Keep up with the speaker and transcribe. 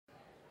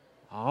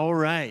All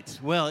right.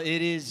 Well, it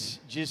is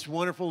just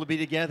wonderful to be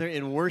together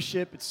in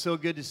worship. It's so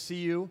good to see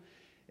you.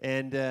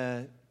 And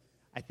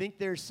I think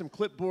there's some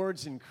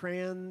clipboards and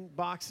crayon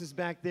boxes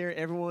back there.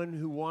 Everyone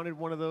who wanted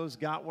one of those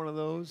got one of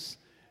those.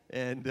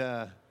 And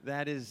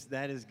that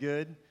is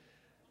good.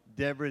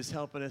 Deborah's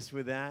helping us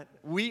with that.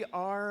 We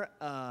are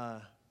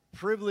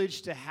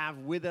privileged to have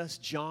with us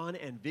John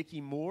and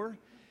Vicki Moore.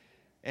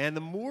 And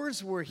the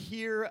Moores were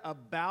here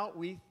about,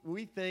 we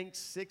think,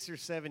 6 or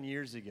 7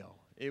 years ago.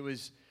 It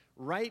was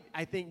right,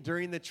 I think,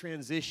 during the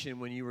transition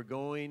when you were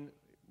going,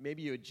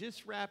 maybe you had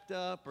just wrapped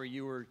up or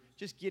you were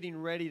just getting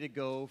ready to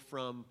go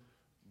from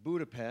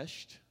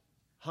Budapest,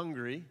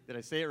 Hungary. Did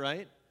I say it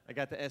right? I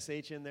got the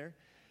SH in there.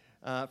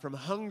 From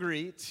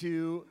Hungary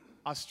to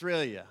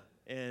Australia.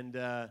 And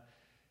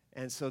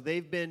so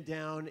they've been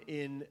down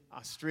in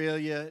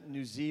Australia,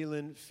 New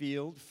Zealand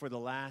field for the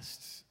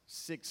last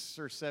 6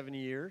 or 7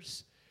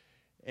 years.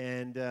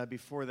 And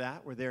before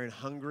that, we're there in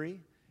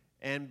Hungary.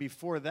 And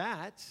before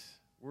that,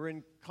 we're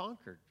in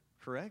Concord,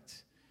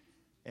 correct?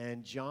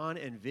 And John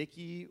and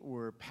Vicki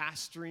were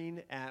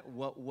pastoring at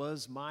what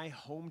was my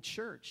home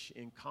church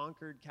in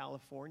Concord,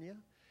 California.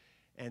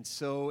 And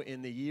so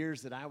in the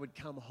years that I would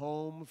come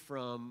home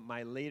from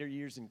my later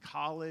years in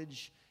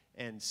college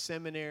and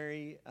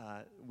seminary,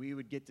 we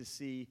would get to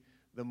see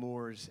the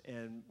Moores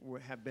and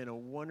have been a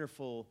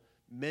wonderful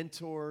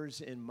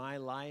mentors in my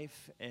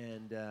life,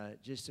 and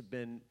just have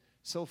been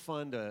so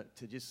fun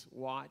to just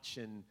watch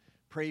and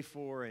pray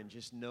for and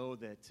just know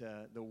that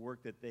the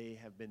work that they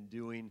have been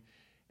doing.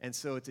 And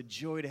so it's a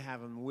joy to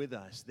have them with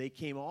us. They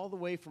came all the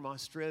way from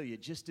Australia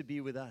just to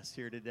be with us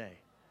here today.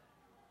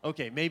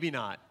 Okay, maybe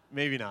not.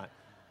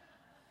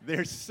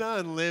 Their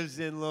son lives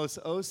in Los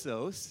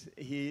Osos.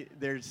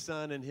 Their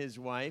son and his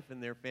wife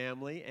and their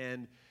family,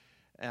 and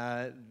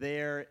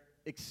they're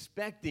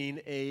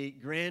expecting a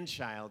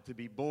grandchild to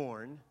be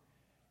born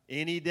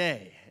any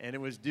day. And it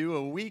was due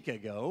a week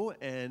ago,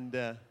 and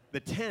the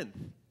 10th.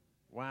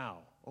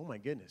 Wow. Oh, my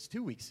goodness,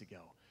 2 weeks ago.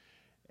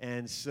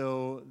 And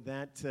so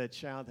that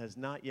child has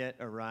not yet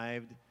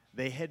arrived.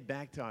 They head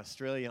back to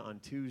Australia on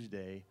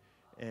Tuesday.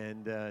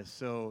 And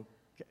so,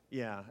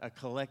 yeah, a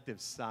collective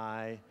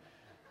sigh.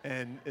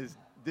 And as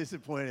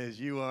disappointed as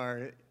you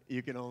are,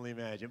 you can only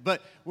imagine.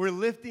 But we're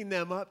lifting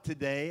them up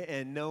today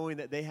and knowing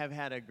that they have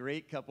had a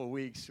great couple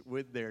weeks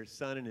with their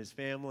son and his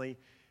family.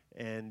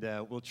 And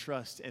we'll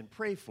trust and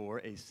pray for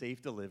a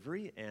safe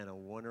delivery and a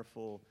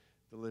wonderful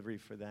delivery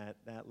for that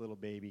little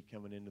baby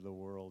coming into the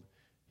world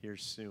here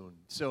soon.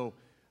 So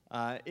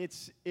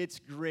it's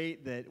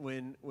great that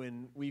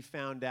when we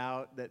found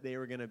out that they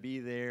were going to be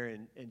there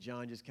and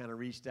John just kind of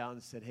reached out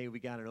and said, hey,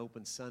 we got an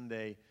open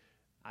Sunday,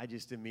 I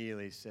just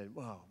immediately said,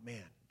 whoa,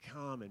 man,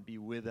 come and be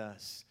with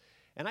us.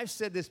 And I've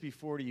said this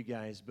before to you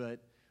guys,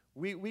 but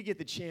we get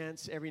the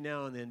chance every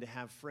now and then to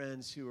have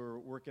friends who are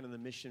working in the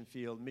mission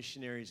field,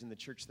 missionaries in the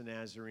Church of the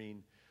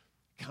Nazarene,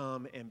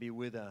 come and be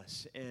with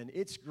us. And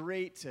it's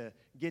great to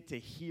get to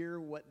hear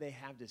what they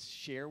have to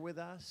share with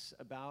us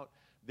about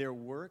their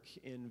work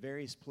in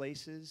various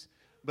places.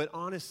 But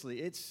honestly,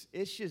 it's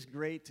just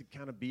great to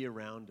kind of be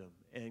around them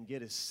and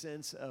get a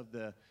sense of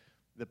the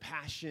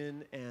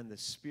passion and the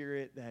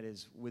spirit that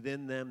is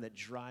within them that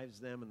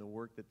drives them in the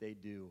work that they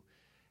do.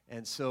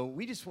 And so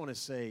we just want to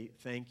say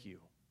thank you,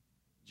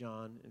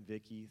 John and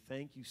Vicki.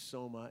 Thank you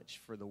so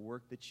much for the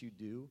work that you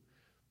do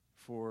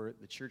for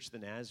the Church of the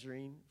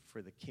Nazarene,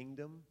 for the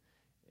kingdom,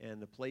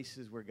 and the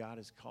places where God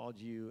has called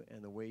you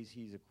and the ways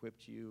he's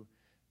equipped you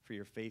for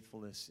your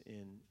faithfulness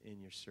in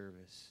your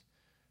service.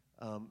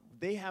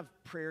 They have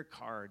prayer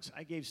cards.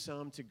 I gave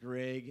some to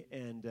Greg,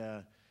 and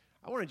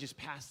I want to just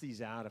pass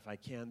these out if I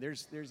can.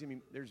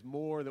 There's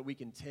more that we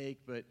can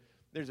take, but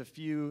there's a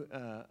few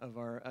of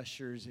our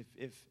ushers.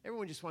 If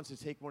everyone just wants to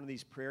take one of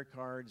these prayer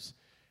cards,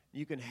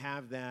 you can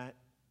have that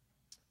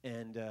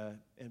and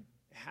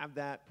have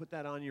that, put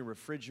that on your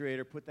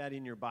refrigerator, put that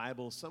in your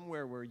Bible,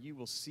 somewhere where you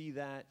will see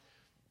that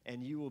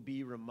and you will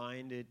be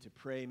reminded to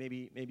pray.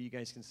 Maybe you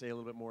guys can say a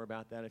little bit more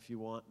about that if you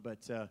want,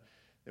 but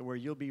where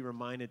you'll be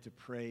reminded to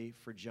pray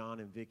for John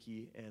and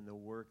Vicki and the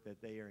work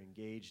that they are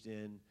engaged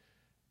in,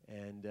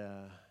 and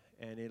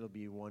it'll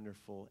be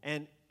wonderful.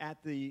 And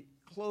at the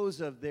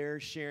close of their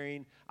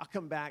sharing, I'll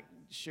come back,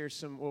 share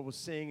some what we'll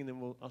sing, and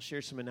then I'll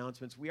share some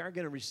announcements. We are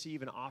going to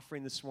receive an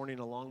offering this morning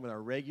along with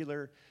our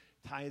regular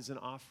tithes and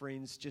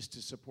offerings just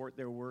to support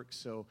their work.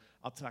 So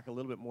I'll talk a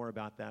little bit more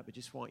about that, but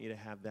just want you to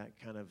have that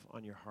kind of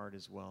on your heart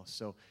as well.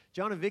 So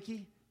John and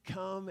Vicki,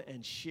 come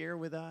and share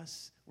with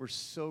us. We're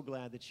so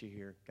glad that you're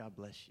here. God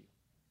bless you.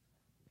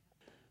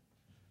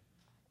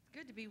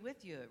 Good to be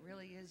with you. It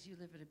really is. You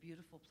live in a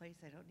beautiful place.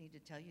 I don't need to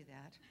tell you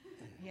that.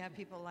 You have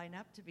people line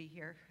up to be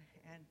here,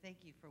 and thank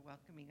you for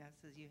welcoming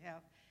us as you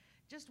have.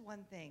 Just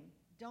one thing,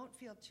 don't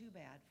feel too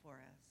bad for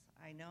us.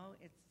 I know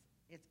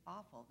it's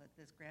awful that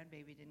this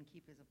grandbaby didn't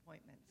keep his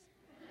appointments.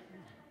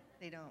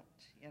 They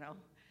don't,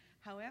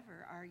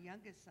 However, our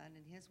youngest son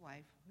and his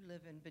wife, who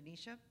live in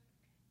Benicia,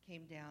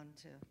 came down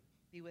to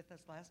be with us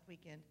last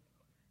weekend,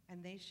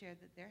 and they shared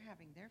that they're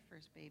having their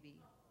first baby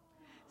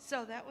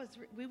So that was,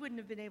 we wouldn't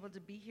have been able to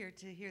be here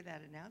to hear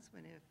that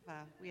announcement if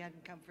we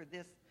hadn't come for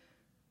this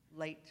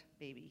late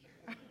baby.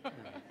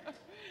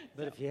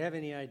 But if you have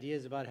any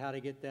ideas about how to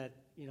get that,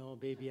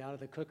 baby out of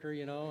the cooker,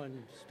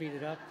 and speed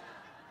it up,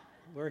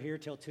 we're here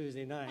till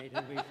Tuesday night,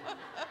 and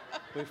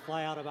we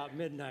fly out about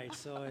midnight,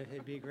 so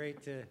it'd be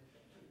great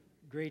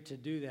to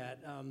do that.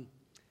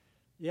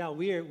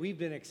 We've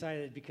been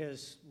excited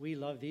because we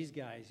love these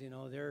guys.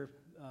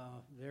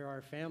 They're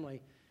our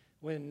family.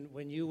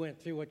 When you went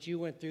through what you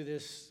went through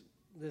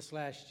this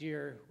last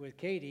year with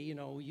Katie,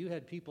 you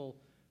had people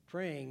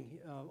praying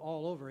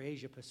all over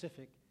Asia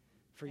Pacific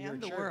for your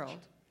church. And the world.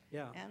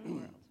 Yeah. And the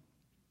world.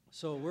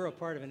 So we're a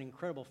part of an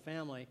incredible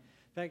family.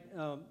 In fact,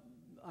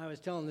 I was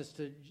telling this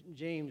to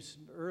James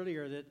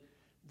earlier that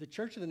the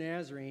Church of the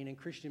Nazarene and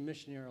Christian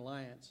Missionary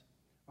Alliance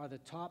are the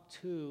top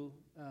two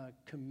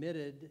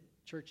committed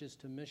churches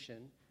to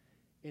mission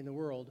in the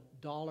world,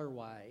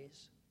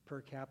 dollar-wise,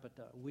 per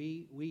capita.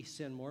 We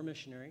send more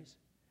missionaries,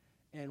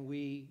 and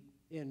we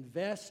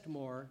invest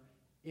more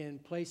in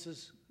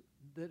places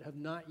that have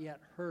not yet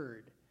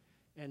heard.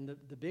 And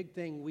the big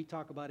thing we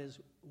talk about is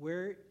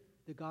where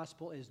the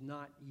gospel is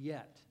not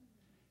yet.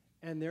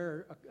 And there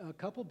are a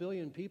couple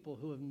billion people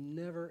who have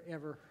never,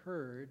 ever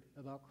heard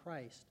about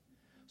Christ.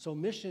 So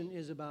mission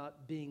is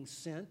about being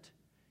sent,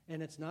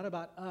 and it's not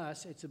about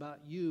us, it's about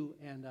you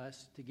and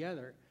us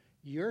together.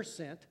 You're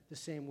sent the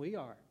same we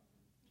are.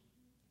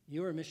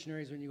 You are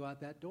missionaries when you go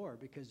out that door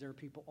because there are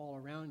people all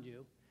around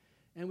you.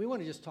 And we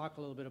want to just talk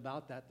a little bit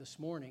about that this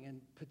morning, and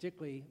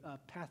particularly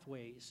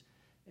pathways.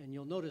 And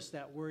you'll notice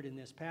that word in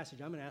this passage.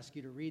 I'm going to ask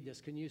you to read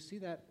this. Can you see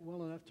that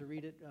well enough to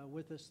read it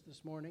with us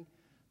this morning?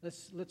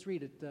 Let's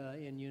read it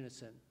in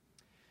unison.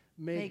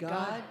 May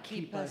God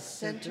keep us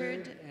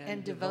centered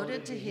and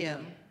devoted to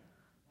Him,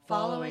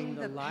 following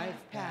the life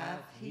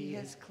path He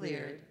has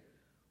cleared,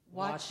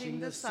 watching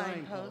the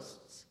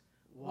signposts,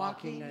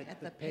 walking at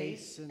the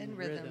pace and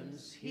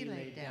rhythms He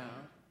laid down.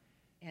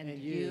 And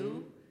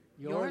you,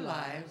 your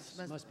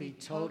lives must be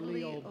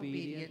totally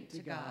obedient to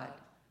God,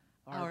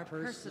 our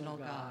personal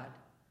God,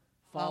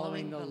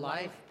 following the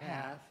life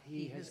path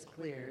He has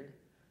cleared,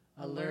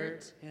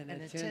 alert and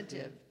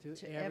attentive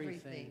to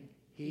everything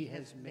He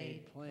has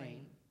made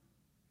plain.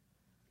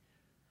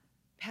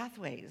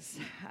 Pathways.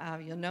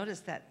 You'll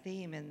notice that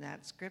theme in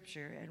that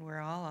scripture, and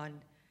we're all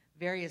on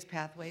various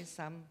pathways.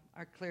 Some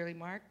are clearly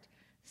marked,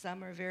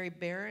 some are very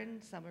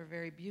barren, some are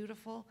very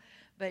beautiful,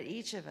 but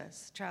each of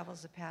us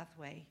travels a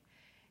pathway.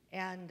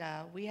 And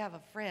we have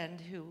a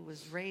friend who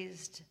was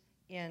raised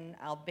in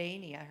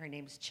Albania. Her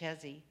name's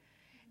Chezi,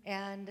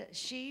 and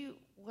she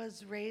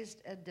was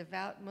raised a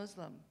devout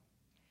Muslim.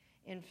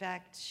 In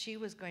fact, she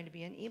was going to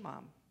be an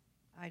imam.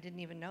 I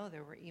didn't even know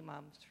there were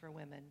imams for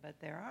women,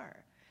 but there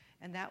are.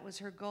 And that was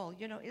her goal.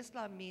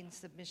 Islam means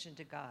submission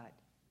to God.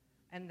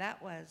 And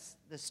that was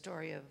the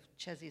story of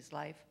Chezi's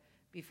life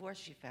before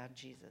she found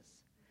Jesus.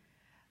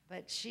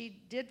 But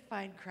she did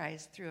find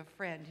Christ through a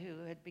friend who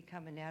had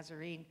become a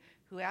Nazarene,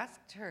 who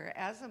asked her,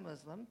 as a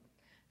Muslim,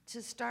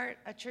 to start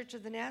a Church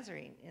of the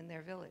Nazarene in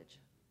their village.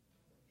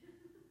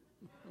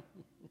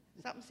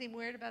 Something seem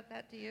weird about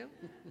that to you?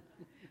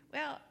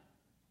 Well,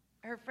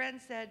 her friend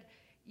said,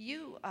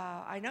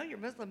 I know you're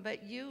Muslim,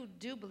 but you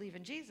do believe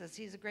in Jesus.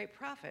 He's a great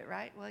prophet,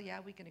 right? Well,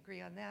 yeah, we can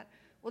agree on that.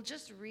 Well,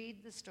 just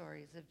read the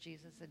stories of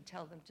Jesus and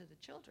tell them to the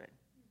children.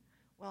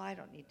 Well, I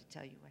don't need to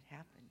tell you what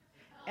happened.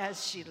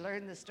 As she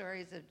learned the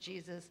stories of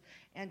Jesus,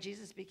 and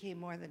Jesus became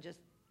more than just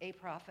a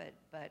prophet,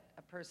 but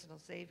a personal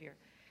savior.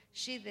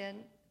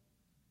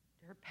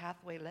 Her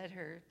pathway led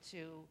her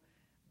to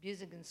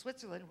Busingen,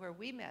 Switzerland, where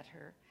we met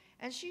her,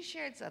 and she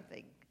shared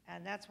something,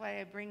 and that's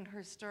why I bring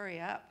her story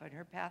up and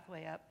her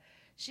pathway up.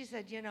 She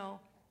said,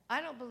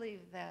 I don't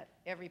believe that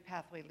every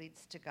pathway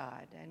leads to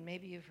God, and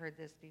maybe you've heard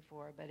this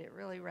before, but it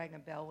really rang a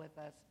bell with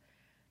us.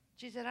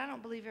 She said, I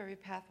don't believe every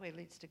pathway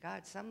leads to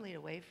God. Some lead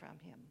away from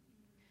Him.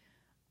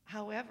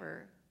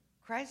 However,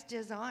 Christ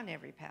is on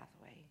every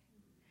pathway,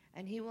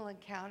 and He will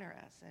encounter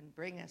us and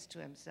bring us to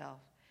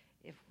Himself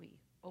if we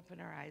open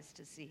our eyes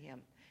to see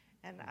Him.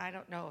 And I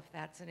don't know if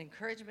that's an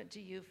encouragement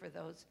to you for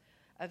those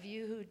of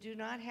you who do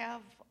not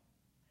have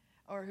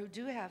or who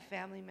do have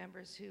family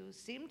members who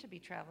seem to be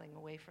traveling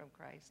away from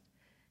Christ.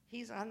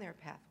 He's on their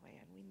pathway,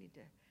 and we need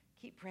to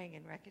keep praying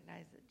and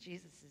recognize that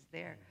Jesus is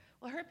there.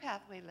 Well, her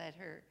pathway led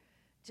her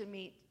to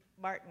meet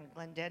Martin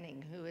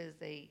Glendenning, who is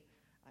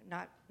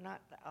what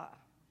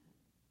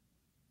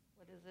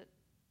is it?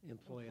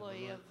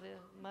 Employee of the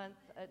month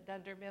at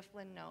Dunder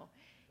Mifflin? No.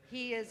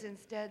 He is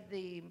instead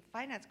the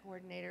finance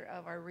coordinator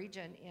of our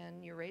region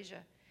in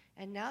Eurasia.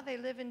 And now they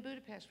live in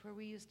Budapest, where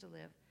we used to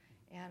live.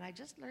 And I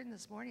just learned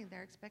this morning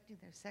they're expecting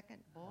their second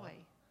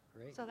boy.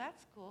 Great. So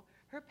that's cool.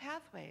 Her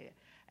pathway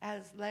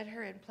has led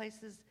her in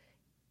places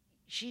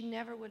she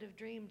never would have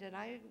dreamed. And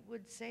I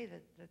would say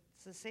that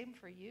it's the same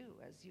for you.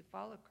 As you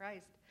follow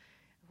Christ,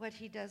 what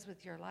He does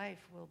with your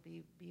life will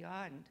be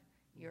beyond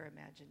your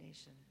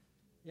imagination.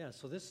 Yeah,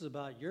 so this is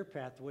about your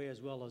pathway as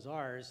well as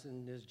ours.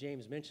 And as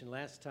James mentioned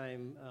last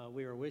time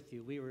we were with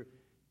you, we were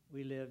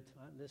We lived,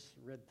 this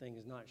red thing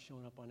is not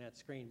showing up on that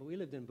screen, but we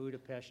lived in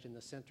Budapest in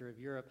the center of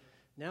Europe.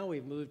 Now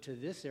we've moved to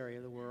this area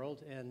of the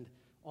world, and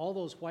all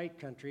those white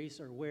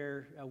countries are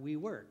where we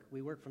work.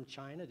 We work from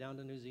China down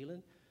to New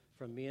Zealand,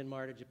 from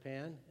Myanmar to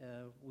Japan.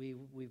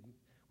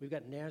 We've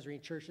got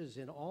Nazarene churches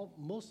in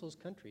most of those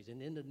countries.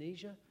 In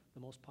Indonesia,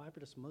 the most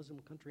populous Muslim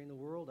country in the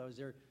world. I was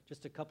there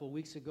just a couple of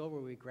weeks ago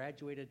where we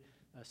graduated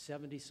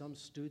 70-some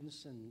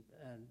students and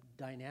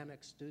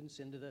dynamic students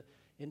into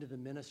the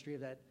ministry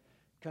of that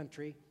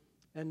country.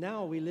 And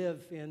now we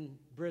live in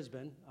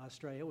Brisbane,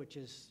 Australia, which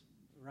is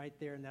right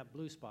there in that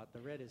blue spot. The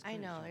red is I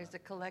know, showing there's up. a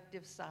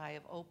collective sigh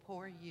of, oh,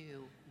 poor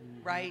you,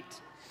 right?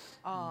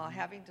 Oh,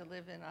 having to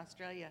live in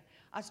Australia.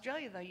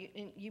 Australia, though,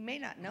 you may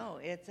not know,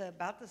 it's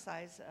about the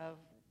size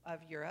of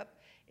Europe.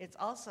 It's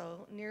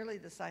also nearly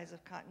the size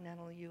of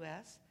continental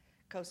U.S.,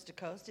 coast to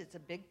coast. It's a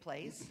big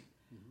place.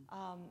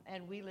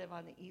 And we live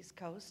on the East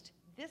Coast.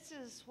 This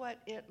is what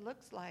it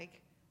looks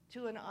like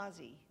to an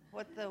Aussie,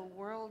 what the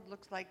world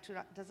looks like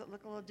to, does it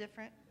look a little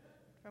different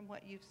from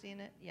what you've seen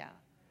it? Yeah.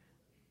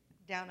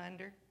 Down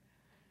under?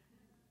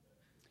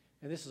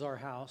 And this is our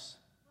house.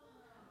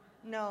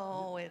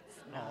 No, it's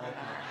not our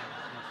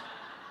house.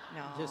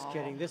 No. Just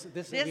kidding. This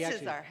This we is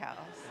actually, our house.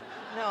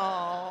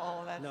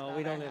 No, that's No, not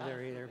we don't our live house.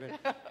 there either.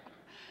 But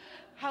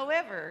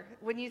However,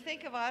 when you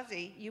think of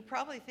Aussie, you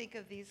probably think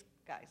of these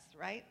guys,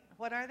 right?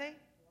 What are they?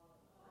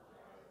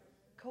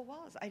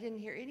 Koalas. I didn't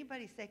hear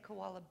anybody say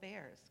koala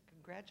bears.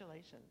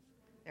 Congratulations.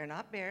 They're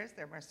not bears,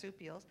 they're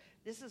marsupials.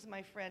 This is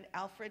my friend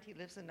Alfred. He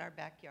lives in our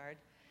backyard.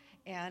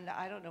 And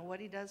I don't know what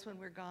he does when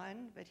we're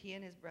gone, but he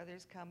and his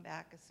brothers come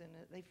back as soon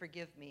as they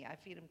forgive me. I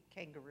feed them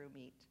kangaroo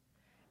meat.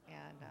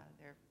 And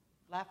they're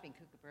laughing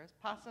kookaburras.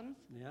 Possums?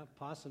 yeah,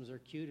 possums are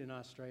cute in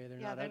Australia. They're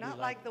Yeah, not they're ugly not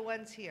like the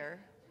ones here.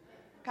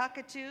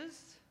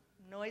 Cockatoos,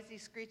 noisy,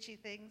 screechy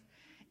things.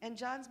 And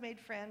John's made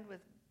friend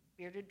with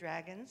bearded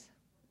dragons.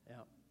 Yeah.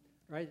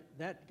 Right,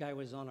 that guy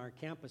was on our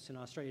campus in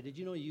Australia. Did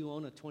you know you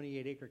own a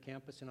 28-acre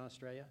campus in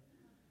Australia?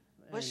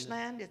 And,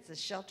 Bushland, it's a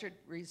sheltered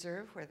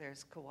reserve where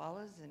there's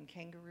koalas and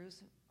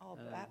kangaroos. Oh,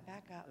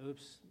 back up.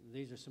 Oops,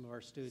 these are some of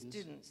our students.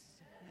 Students.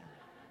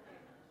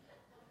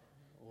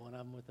 Yeah. One of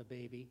them with a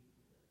baby.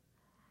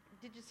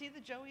 Did you see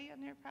the Joey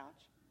on their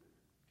pouch?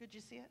 Could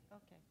you see it?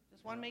 Okay.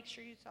 Just want to make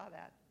sure you saw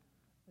that.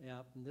 Yeah,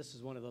 and this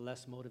is one of the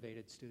less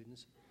motivated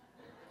students.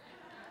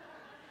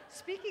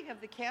 Speaking of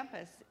the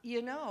campus,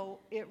 you know,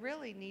 it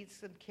really needs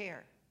some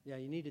care. Yeah,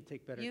 you need to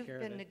take better You've care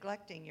been of it.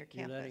 neglecting your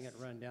You're campus. letting it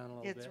run down a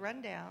little bit. It's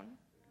run down.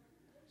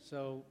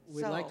 So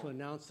we'd like to So-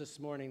 announce this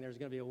morning there's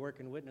going to be a work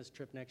and witness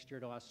trip next year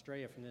to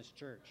Australia from this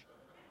church.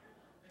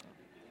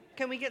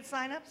 Can we get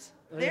sign-ups?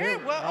 There,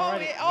 There? Well,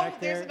 already, back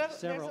there's there, another.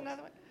 several. There's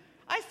another one.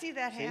 I see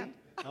that See? hand.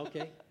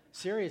 Okay.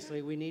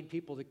 Seriously, we need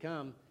people to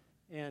come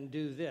and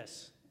do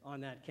this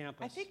on that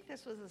campus. I think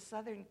this was a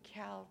Southern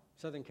Cal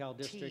Southern Cal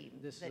District. team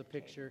This is that a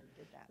picture.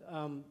 Did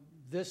that.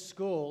 This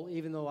school,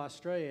 even though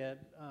Australia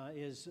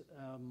is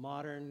a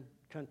modern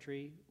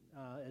country,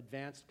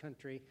 advanced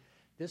country,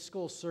 this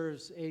school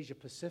serves Asia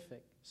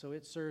Pacific. So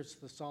it serves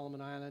the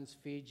Solomon Islands,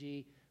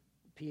 Fiji,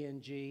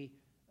 PNG,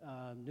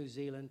 New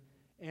Zealand,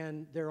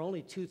 and there are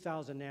only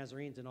 2,000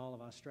 Nazarenes in all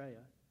of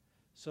Australia.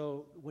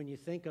 So when you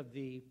think of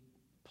the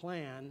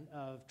plan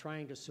of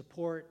trying to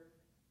support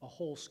a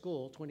whole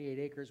school, 28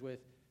 acres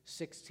with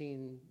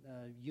 16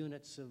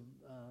 units of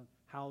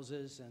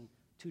houses and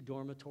 2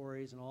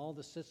 dormitories and all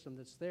the system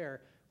that's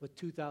there with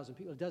 2,000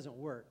 people, it doesn't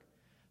work.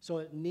 So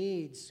it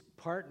needs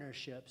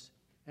partnerships,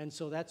 and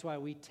so that's why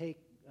we take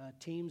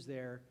teams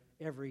there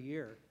every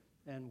year,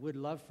 and would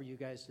love for you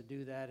guys to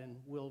do that, and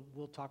we'll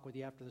talk with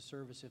you after the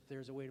service if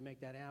there's a way to make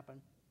that happen.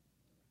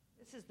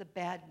 This is the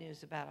bad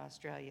news about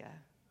Australia.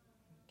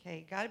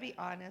 Okay, got to be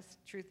honest,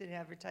 truth in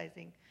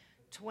advertising.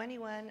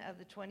 21 of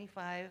the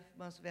 25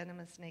 most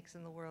venomous snakes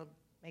in the world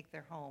make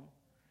their home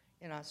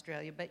in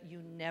Australia, but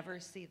you never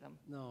see them.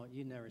 No,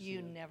 you never see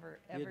You them. never,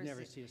 ever You'd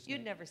never see a snake.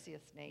 You'd never see a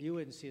snake. You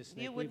wouldn't see a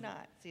snake. You would We've-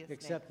 not see a snake.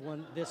 Except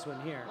this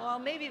one here. Well,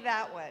 maybe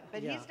that one,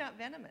 but Yeah. he's not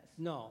venomous.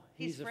 No,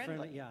 He's he's a friendly.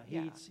 friendly. Yeah,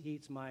 Yeah. he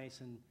eats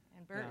mice and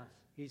birds. Yeah,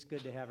 he's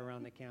good to have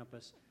around the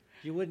campus.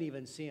 You wouldn't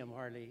even see him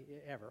hardly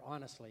ever.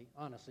 Honestly,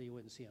 you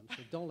wouldn't see him.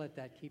 So don't let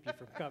that keep you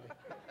from coming.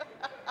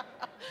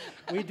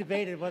 We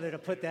debated whether to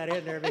put that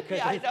in there because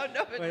Yeah, I don't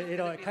know if but, it's you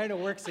know gonna it be- kind of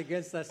works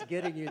against us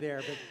getting you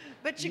there.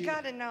 But you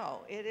got to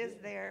know, it is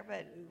there,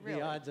 but really.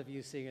 The odds of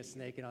you seeing a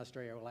snake in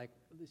Australia are like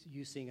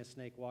you seeing a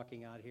snake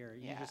walking out here.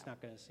 You're Yeah. just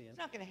not going to see it. It's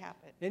not going to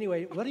happen.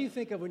 Anyway, what do you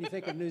think of when you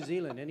think of New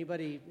Zealand?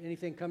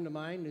 Anything come to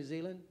mind? New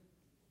Zealand?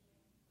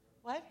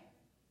 What?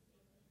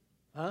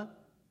 Huh?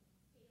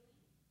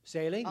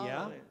 Sailing? Oh,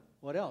 Yeah. yeah.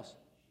 What else?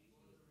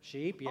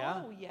 Sheep?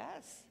 Yeah. Oh,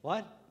 yes.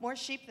 What? More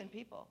sheep than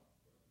people.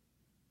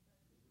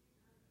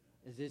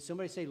 Did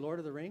somebody say Lord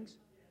of the Rings?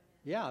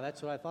 Yeah,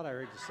 that's what I thought I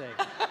heard you say.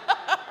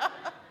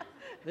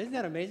 Isn't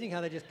that amazing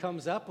how that just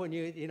comes up when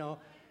you know,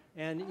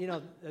 and, you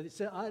know, it's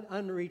an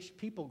unreached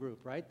people group,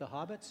 right? The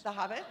Hobbits? The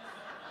Hobbit?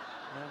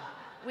 Yeah.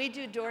 We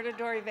do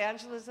door-to-door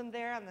evangelism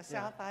there on the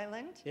South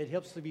Island. It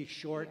helps to be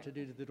short to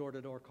do the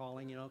door-to-door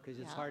calling, you know, because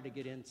it's Yeah. hard to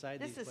get inside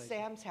This these is places.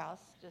 Sam's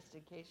house, just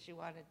in case you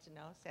wanted to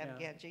know. Sam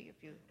Yeah. Ganji,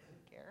 if you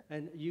care.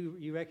 And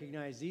you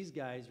recognize these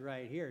guys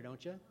right here,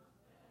 don't you?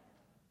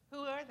 Who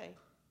are they?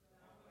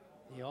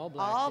 The All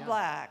Blacks. All yeah.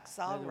 Blacks,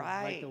 all They're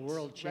right. Like the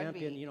world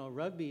champion. Rugby. You know,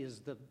 rugby is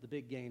the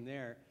big game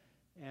there.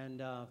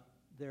 And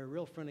they're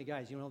real friendly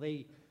guys. You know,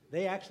 they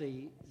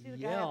actually See the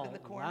guy up yell in the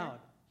corner? loud.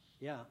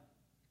 Yeah.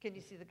 Can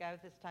you see the guy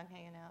with his tongue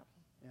hanging out?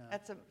 Yeah.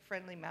 That's a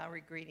friendly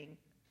Maori greeting.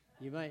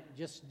 You might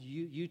just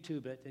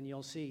YouTube it and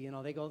you'll see, you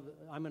know, they go,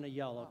 I'm going to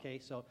yell, okay?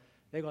 So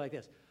they go like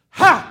this,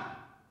 ha!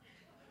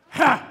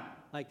 Ha!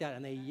 Like that.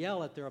 And they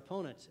yell at their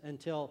opponents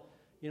until,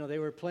 you know, they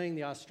were playing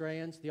the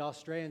Australians. The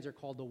Australians are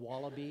called the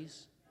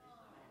Wallabies.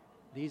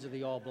 These are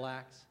the All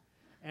Blacks.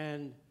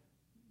 And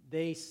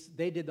they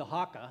did the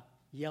haka,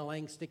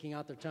 yelling, sticking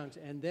out their tongues.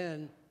 And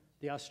then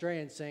the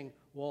Australians sang,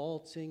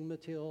 waltzing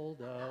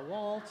Matilda,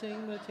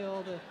 waltzing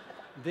Matilda.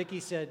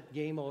 Vicky said,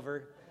 game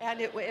over. And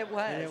it was.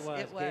 And it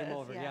was game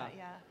over, yeah.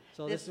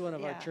 So this is one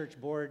of our yeah. church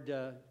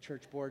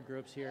board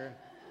groups here.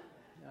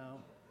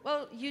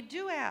 Well, you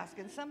do ask,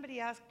 and somebody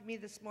asked me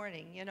this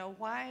morning, you know,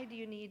 why do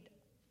you need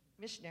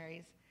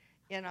missionaries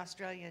in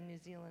Australia and New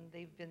Zealand?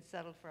 They've been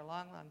settled for a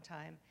long, long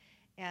time.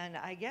 And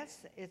I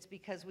guess it's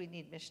because we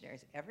need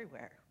missionaries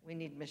everywhere. We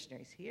need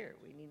missionaries here.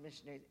 We need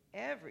missionaries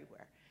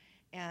everywhere.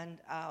 And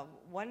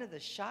one of the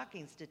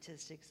shocking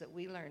statistics that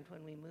we learned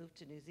when we moved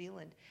to New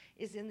Zealand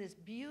is in this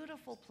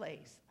beautiful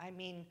place. I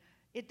mean,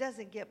 it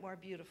doesn't get more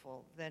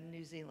beautiful than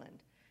New Zealand.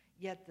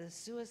 Yet the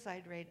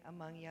suicide rate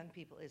among young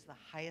people is the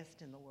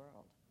highest in the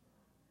world.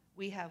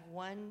 We have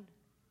one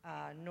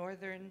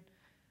northern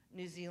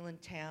New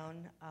Zealand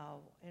town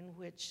in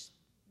which,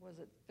 was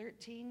it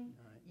 13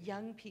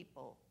 young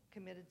people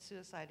committed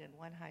suicide in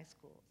one high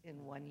school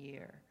in 1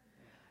 year.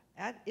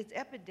 It's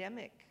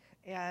epidemic.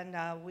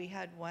 And we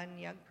had one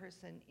young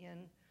person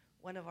in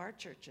one of our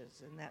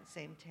churches in that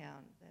same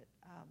town that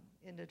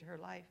ended her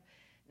life.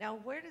 Now,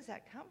 where does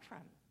that come from?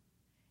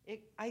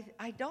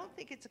 I don't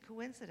think it's a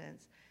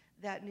coincidence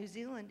that New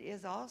Zealand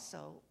is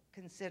also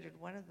considered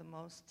one of the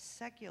most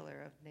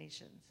secular of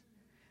nations,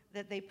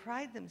 that they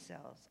pride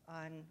themselves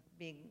on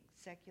being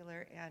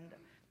secular and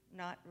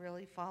not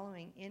really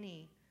following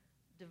any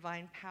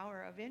divine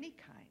power of any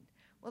kind.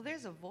 Well,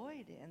 there's a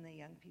void in the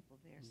young people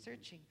there,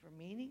 searching for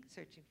meaning,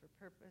 searching for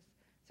purpose,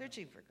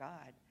 searching for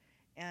God.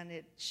 And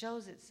it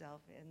shows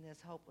itself in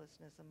this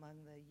hopelessness among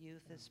the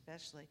youth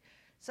especially.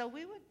 So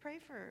we would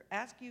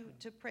ask you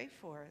to pray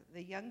for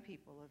the young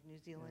people of New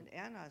Zealand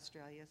and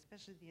Australia,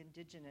 especially the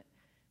indigenous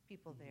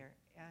people there.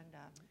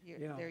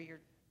 And they're your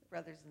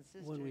brothers and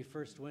sisters. When we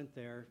first went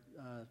there,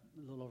 a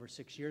little over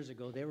 6 years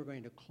ago, they were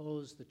going to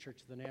close the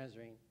Church of the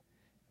Nazarene.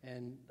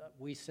 And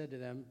we said to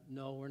them,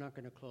 no, we're not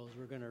going to close.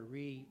 We're going to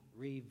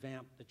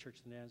revamp the Church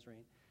of the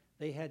Nazarene.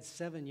 They had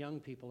 7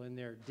 young people in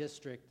their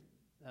district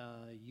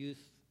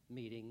youth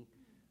meeting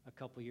a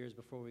couple years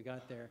before we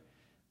got there.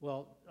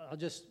 Well, I'll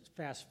just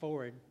fast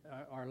forward.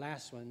 Our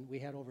last one, we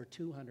had over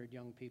 200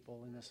 young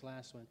people in this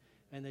last one.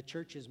 And the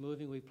church is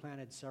moving. We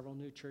planted several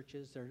new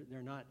churches.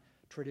 They're not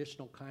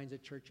traditional kinds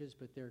of churches,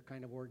 but they're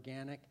kind of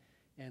organic.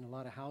 And a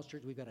lot of house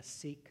churches. We've got a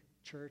Sikh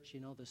church, you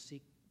know, the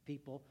Sikh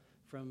people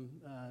from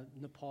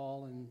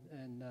Nepal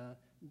and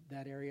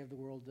that area of the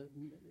world,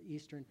 the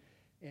Eastern.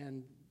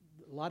 And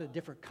a lot of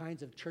different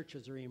kinds of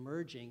churches are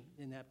emerging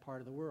in that part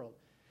of the world.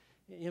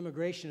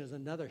 Immigration is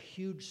another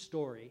huge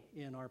story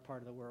in our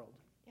part of the world.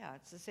 Yeah,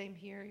 it's the same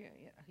here.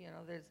 You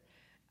know,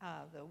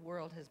 the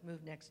world has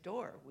moved next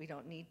door. We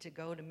don't need to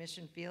go to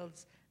mission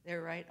fields.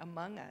 They're right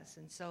among us.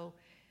 And so,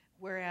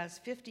 whereas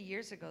 50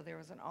 years ago there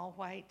was an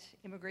all-white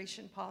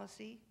immigration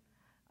policy,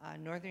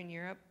 Northern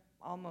Europe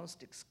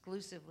almost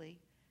exclusively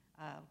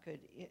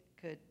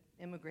could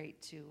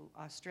immigrate to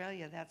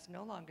Australia. That's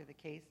no longer the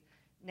case.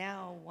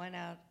 Now, 1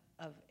 out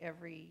of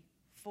every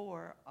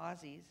 4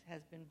 Aussies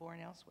has been born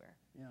elsewhere.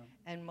 Yeah.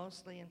 And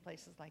mostly in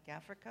places like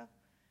Africa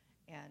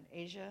and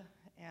Asia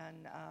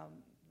and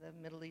the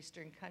Middle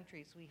Eastern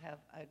countries. We have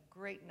a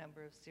great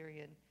number of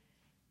Syrian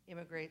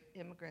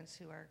immigrants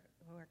who are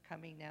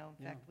coming now.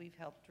 In fact, we've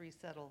helped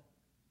resettle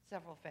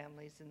several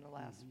families in the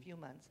last few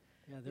months.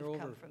 Yeah, there are who've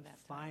come over from that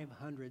time.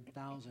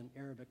 500,000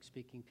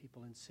 Arabic-speaking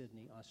people in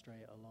Sydney,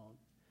 Australia alone.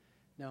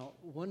 Now,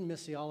 one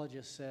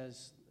missiologist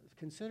says,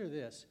 consider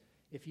this.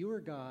 If you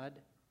were God,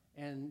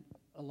 and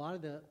a lot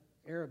of the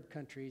Arab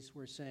countries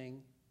were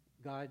saying,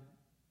 God,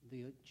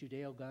 the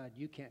Judeo God,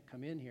 you can't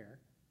come in here,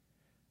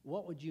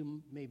 what would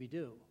you maybe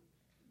do?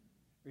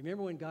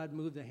 Remember when God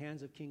moved the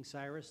hands of King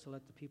Cyrus to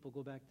let the people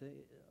go back to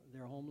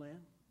their homeland?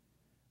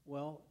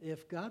 Well,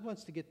 if God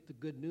wants to get the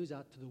good news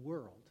out to the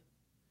world,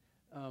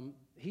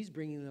 he's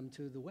bringing them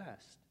to the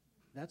West.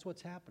 That's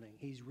what's happening.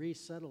 He's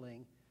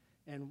resettling.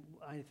 And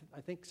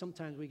I think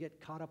sometimes we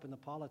get caught up in the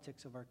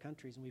politics of our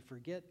countries and we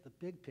forget the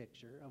big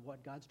picture of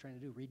what God's trying to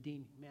do,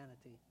 redeem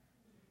humanity.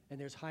 And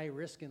there's high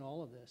risk in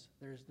all of this.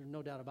 There's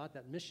no doubt about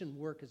that. Mission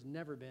work has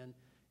never been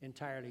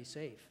entirely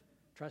safe.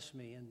 Trust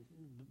me. And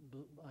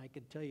I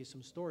could tell you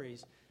some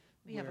stories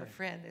We have a Where?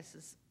 friend, this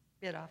is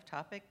a bit off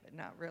topic, but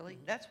not really.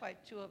 That's why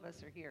two of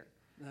us are here.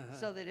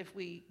 So that if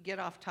we get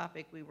off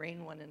topic, we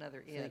rein one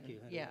another in. Thank you,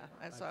 honey. Yeah,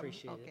 I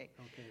appreciate okay.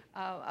 it. Okay.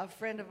 A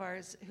friend of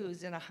ours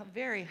who's in a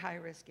very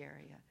high-risk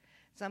area,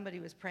 somebody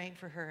was praying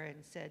for her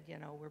and said, you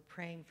know, we're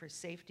praying for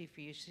safety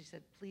for you. She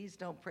said, please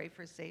don't pray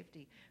for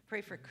safety.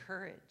 Pray for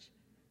courage.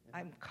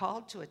 I'm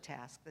called to a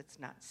task that's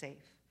not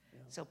safe. Yeah.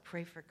 So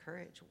pray for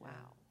courage. Wow.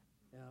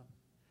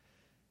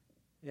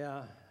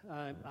 Yeah.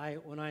 Yeah.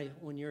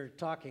 When you're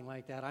talking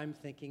like that, I'm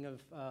thinking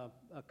of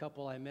a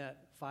couple I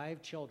met,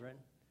 5 children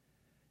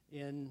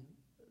in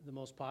the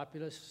most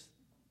populous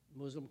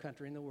Muslim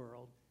country in the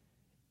world,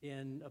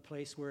 in a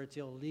place where it's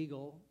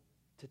illegal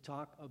to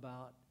talk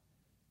about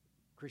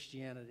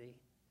Christianity.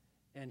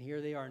 And here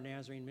they are,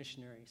 Nazarene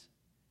missionaries.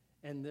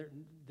 And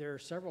there are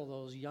several of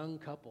those young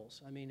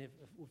couples. I mean,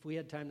 if we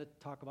had time to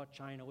talk about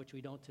China, which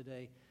we don't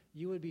today,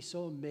 you would be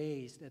so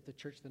amazed at the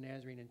Church of the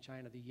Nazarene in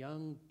China. The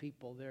young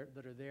people there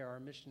that are there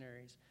are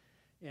missionaries.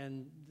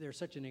 And they're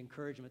such an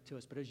encouragement to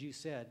us. But as you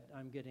said,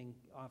 I'm getting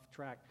off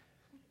track.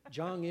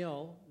 Jong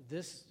Il,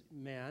 this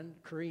man,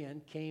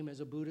 Korean, came as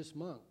a Buddhist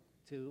monk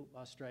to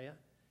Australia.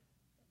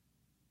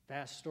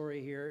 Fast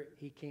story here,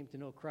 he came to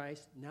know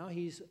Christ. Now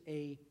he's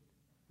a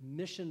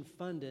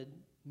mission-funded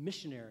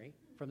missionary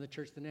from the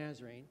Church of the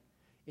Nazarene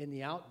in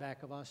the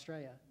outback of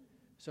Australia.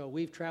 So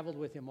we've traveled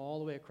with him all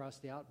the way across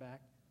the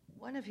outback.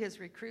 One of his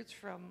recruits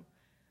from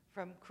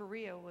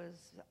Korea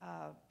was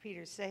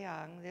Peter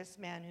Seong, this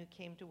man who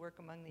came to work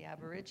among the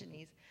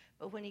Aborigines.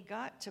 But when he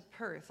got to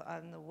Perth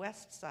on the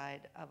west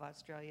side of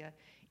Australia,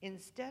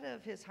 instead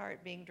of his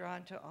heart being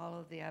drawn to all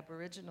of the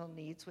Aboriginal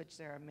needs, which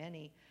there are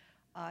many,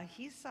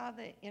 he saw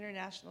the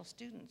international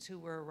students who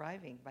were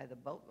arriving by the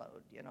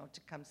boatload, you know,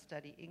 to come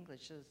study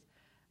English as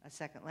a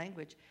second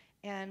language.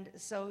 And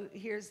so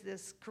here's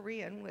this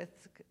Korean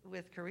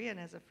with Korean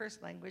as a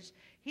first language.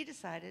 He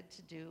decided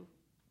to do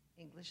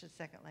English as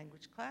second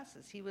language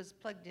classes. He was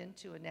plugged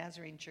into a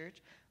Nazarene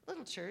church,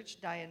 little church,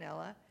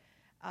 Dianella.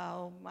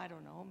 I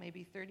don't know,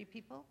 maybe 30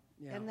 people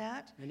in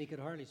that. And he could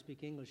hardly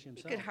speak English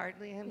himself. He could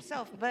hardly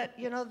himself. But,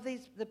 you know,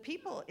 the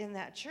people in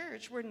that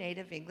church were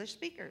native English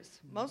speakers,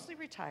 mostly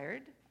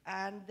retired.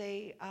 And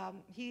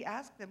he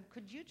asked them,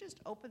 could you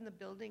just open the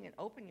building and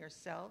open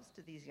yourselves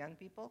to these young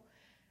people?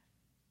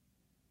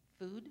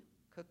 Food,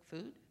 cook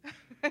food.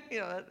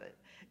 You know,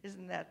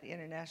 isn't that the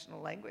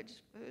international language,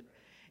 food?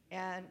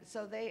 And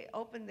so they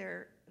opened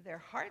their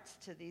hearts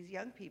to these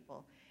young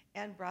people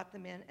and brought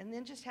them in, and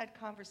then just had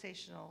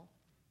conversational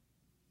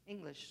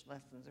English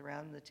lessons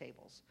around the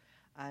tables.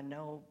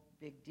 No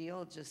big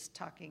deal, just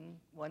talking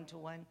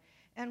one-to-one.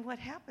 And what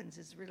happens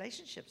is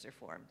relationships are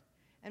formed.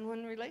 And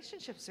when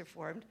relationships are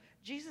formed,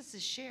 Jesus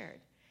is shared.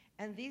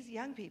 And these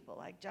young people,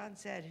 like John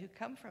said, who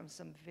come from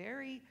some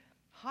very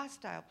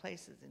hostile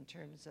places in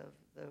terms of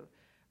the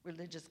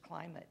religious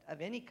climate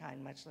of any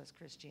kind, much less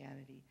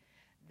Christianity,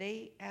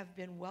 they have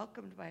been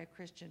welcomed by a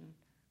Christian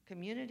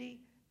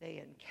community.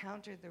 They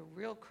encounter the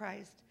real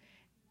Christ,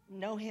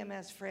 know him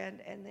as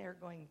friend, and they're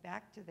going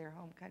back to their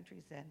home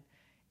countries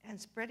and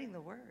spreading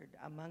the word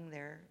among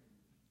their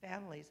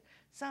families.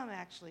 Some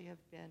actually have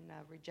been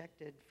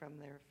rejected from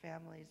their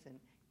families and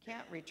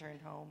can't return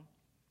home.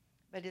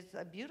 But it's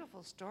a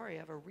beautiful story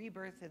of a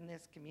rebirth in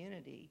this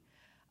community,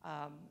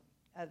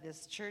 of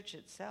this church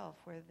itself,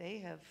 where they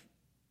have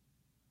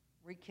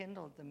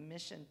rekindled the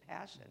mission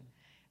passion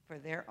for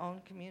their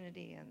own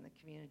community and the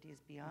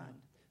communities beyond.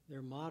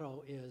 Their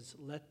motto is,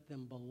 let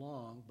them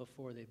belong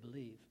before they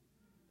believe.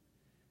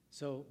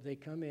 So they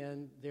come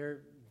in, they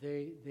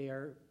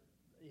are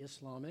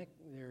Islamic,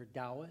 they're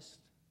Taoist,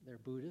 they're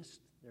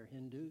Buddhist, they're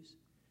Hindus,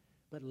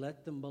 but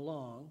let them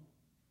belong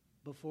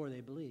before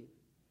they believe.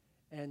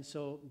 And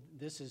so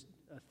this is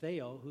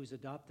Theo, who's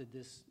adopted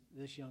this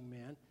young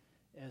man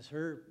as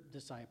her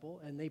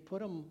disciple, and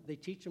they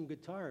teach them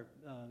guitar,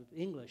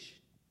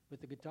 English with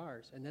the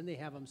guitars, and then they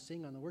have them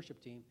sing on the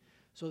worship team.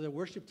 So the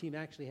worship team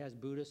actually has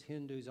Buddhists,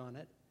 Hindus on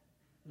it,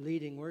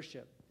 leading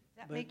worship.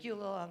 Does that make you a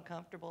little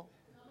uncomfortable?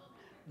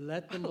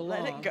 Let them belong.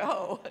 Let it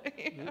go.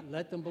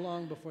 Let them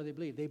belong before they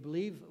believe. They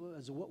believe,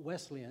 as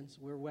Wesleyans,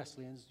 we're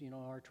Wesleyans, you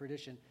know, our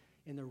tradition,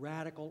 in the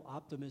radical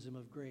optimism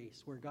of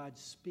grace, where God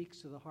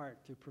speaks to the heart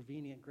through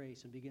prevenient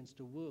grace and begins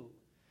to woo.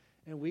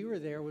 And we were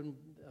there when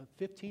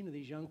 15 of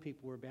these young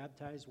people were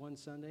baptized one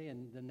Sunday,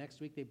 and the next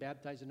week they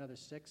baptized another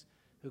 6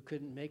 who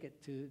couldn't make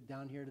it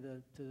down here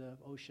to the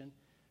ocean.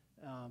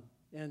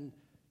 And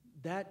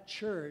that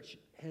church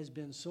has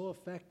been so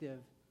effective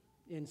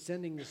in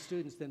sending the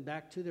students then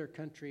back to their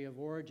country of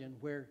origin,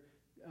 where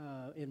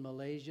in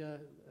Malaysia,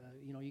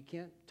 you know, you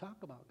can't talk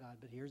about God,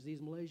 but here's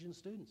these Malaysian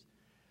students.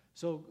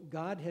 So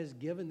God has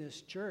given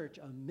this church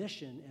a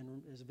mission,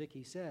 and as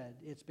Vicki said,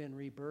 it's been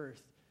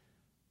rebirthed.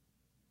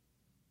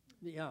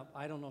 Yeah,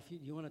 I don't know if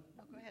you want to...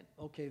 Oh, go ahead.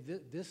 Okay,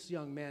 this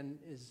young man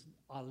is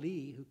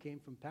Ali, who came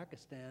from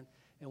Pakistan,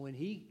 and when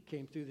he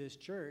came through this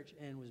church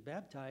and was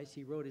baptized,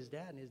 he wrote his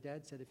dad, and his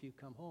dad said, if you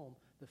come home,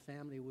 the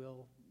family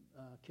will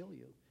kill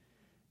you.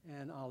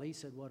 And Ali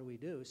said, what do we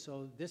do?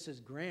 So this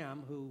is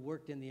Graham, who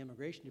worked in the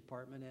immigration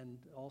department and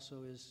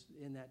also is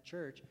in that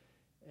church,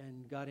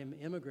 and got him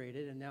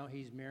immigrated, and now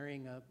he's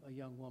marrying a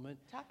young woman.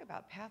 Talk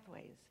about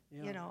pathways.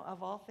 Yeah. You know,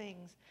 of all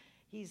things,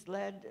 he's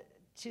led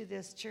to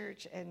this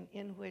church, and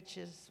in which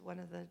is one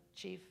of the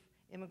chief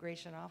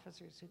immigration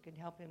officers who can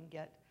help him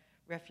get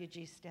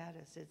refugee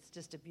status. It's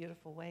just a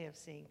beautiful way of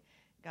seeing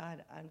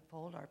God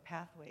unfold our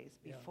pathways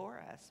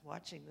before us,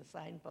 watching the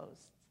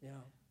signposts. Yeah,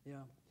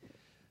 yeah.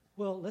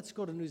 Well, let's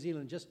go to New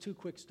Zealand. Just 2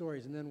 quick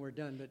stories, and then we're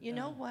done. But You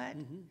know what?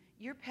 mhm.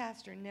 Your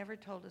pastor never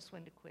told us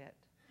when to quit.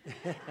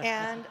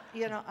 And,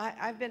 you know,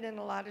 I've been in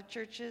a lot of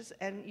churches,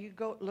 and you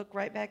go look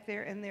right back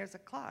there, and there's a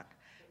clock.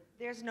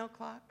 There's no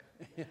clock.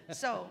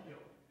 So,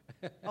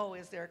 oh,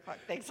 is there a clock?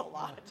 Thanks a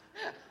lot.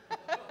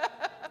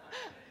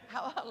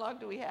 How long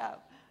do we have?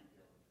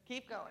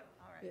 Keep going.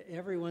 All right.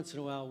 Every once in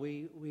a while,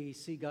 we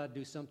see God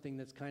do something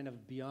that's kind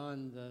of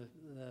beyond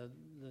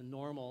the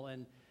normal.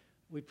 And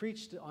we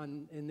preached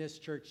in this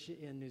church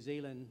in New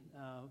Zealand.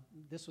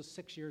 This was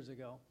 6 years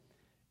ago.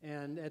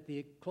 And at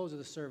the close of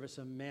the service,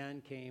 a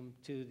man came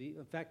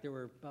in fact, there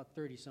were about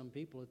 30-some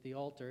people at the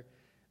altar.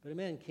 But a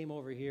man came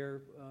over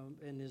here,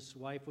 and his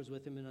wife was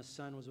with him, and his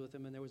son was with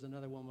him, and there was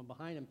another woman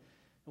behind him.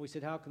 And we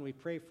said, how can we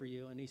pray for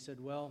you? And he said,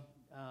 well,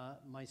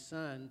 my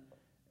son,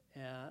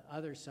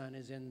 other son,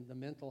 is in the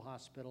mental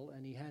hospital,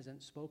 and he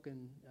hasn't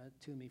spoken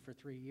to me for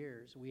 3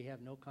 years. We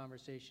have no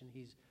conversation.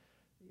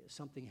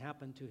 Something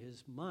happened to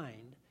his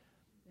mind.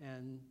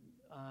 And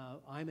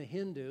I'm a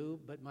Hindu,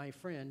 but my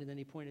friend, and then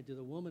he pointed to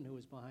the woman who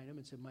was behind him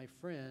and said, my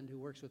friend who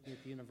works with me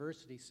at the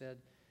university said,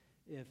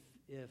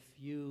 if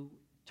you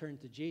turn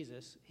to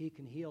Jesus, he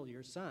can heal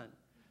your son.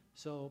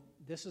 So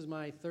this is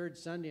my 3rd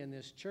Sunday in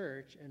this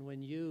church, and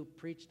when you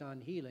preached on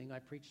healing, I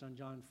preached on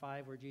John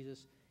 5, where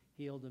Jesus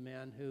healed a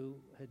man who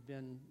had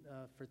been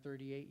for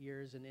 38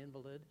 years an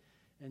invalid,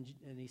 and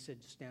he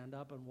said, stand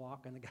up and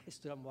walk, and the guy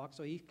stood up and walked.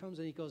 So he comes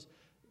and he goes,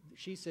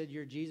 she said,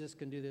 your Jesus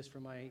can do this for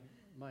my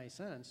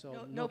son.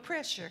 So No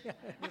pressure.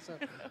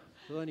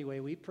 So anyway,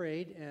 we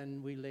prayed,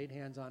 and we laid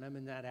hands on him,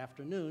 and that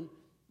afternoon,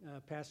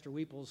 Pastor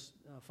Weeple's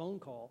phone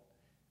call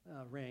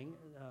rang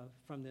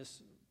from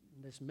this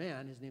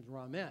man. His name's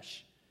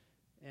Ramesh.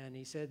 And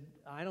he said,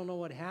 I don't know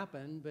what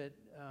happened, but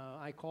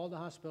I called the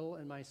hospital,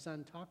 and my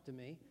son talked to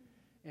me.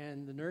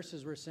 And the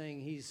nurses were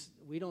saying,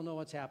 we don't know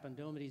what's happened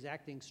to him, but he's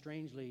acting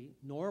strangely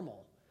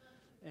normal.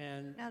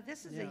 And Now,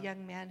 this is a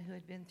young man who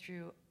had been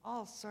through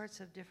all sorts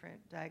of different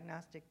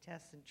diagnostic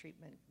tests and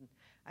treatment.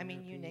 I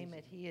mean, you name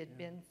it, he had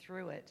been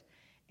through it.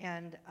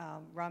 And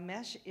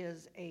Ramesh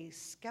is a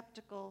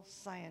skeptical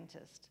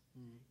scientist.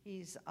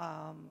 He's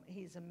a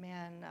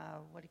man,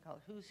 what do you call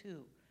it, who's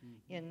who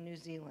in New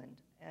Zealand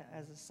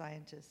as a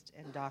scientist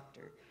and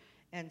doctor.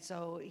 And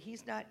so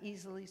he's not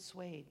easily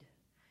swayed.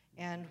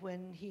 And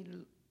when he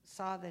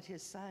saw that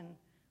his son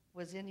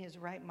was in his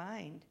right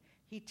mind,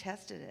 he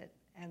tested it,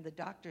 and the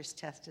doctors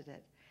tested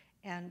it.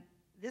 And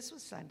this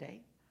was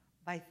Sunday.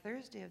 By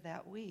Thursday of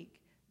that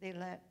week, they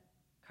let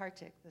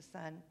Kartik, the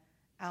son,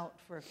 out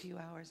for a few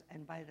hours,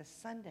 and by the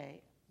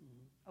Sunday,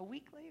 a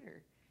week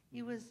later,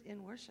 he was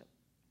in worship.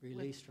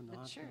 released from with the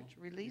hospital. church,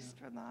 released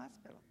from the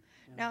hospital.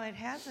 Now, it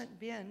hasn't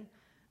been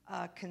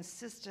a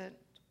consistent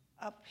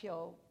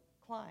uphill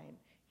climb.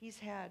 He's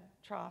had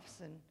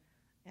troughs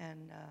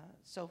and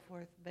so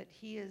forth, but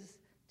he is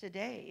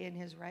today in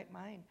his right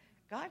mind.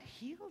 God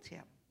healed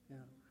him. Yeah.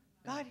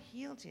 God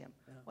healed him.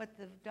 Yeah. What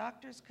the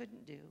doctors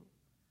couldn't do,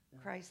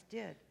 Christ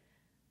did.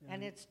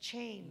 And it's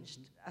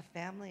changed a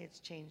family, it's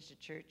changed a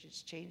church,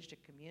 it's changed a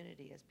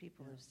community as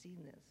people have seen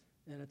this.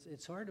 And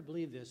it's hard to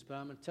believe this, but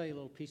I'm going to tell you a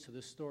little piece of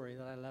this story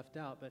that I left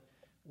out. But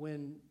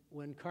when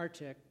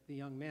Kartik, the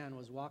young man,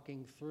 was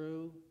walking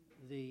through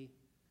the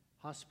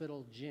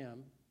hospital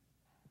gym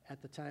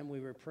at the time we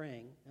were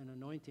praying and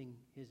anointing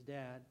his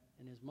dad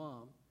and his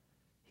mom,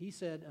 he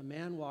said a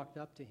man walked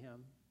up to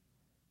him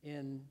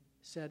and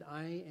said,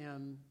 I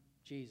am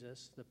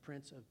Jesus, the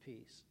Prince of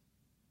Peace.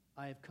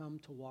 I have come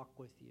to walk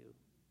with you.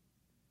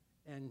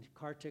 And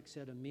Kartik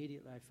said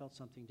immediately, I felt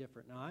something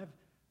different. Now,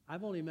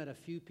 I've only met a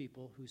few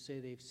people who say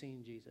they've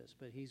seen Jesus,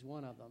 but he's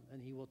one of them,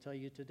 and he will tell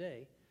you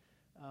today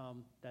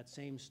that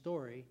same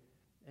story.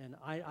 And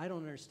I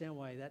don't understand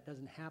why that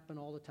doesn't happen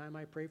all the time.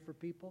 I pray for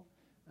people.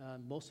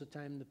 Most of the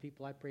time, the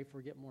people I pray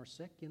for get more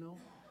sick, you know.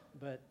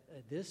 But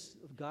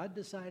God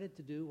decided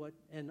to do what,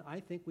 and I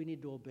think we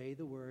need to obey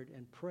the word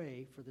and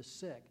pray for the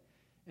sick.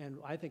 And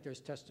I think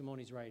there's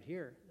testimonies right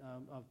here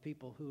of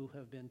people who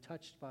have been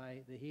touched by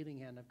the healing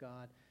hand of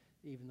God,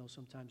 even though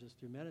sometimes it's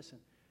through medicine.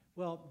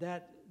 Well,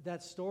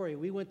 that story,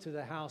 we went to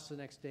the house the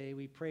next day.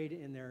 We prayed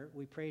in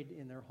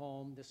their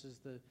home. This is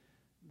the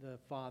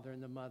father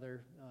and the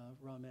mother,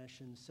 Ramesh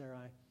and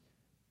Sarai.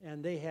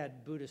 And they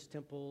had Buddhist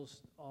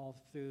temples all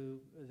through,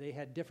 they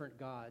had different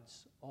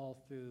gods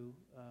all through,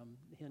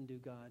 Hindu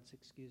gods,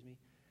 excuse me.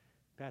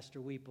 Pastor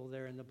Weeple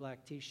there in the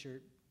black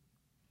t-shirt.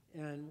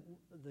 And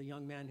the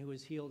young man who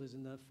was healed is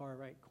in the far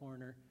right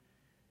corner.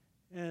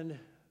 And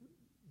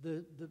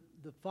the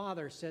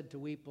father said to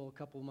Weeple a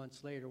couple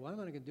months later, what am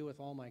I going to do with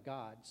all my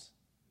gods?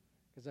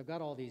 because I've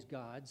got all these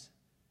gods,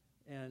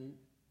 and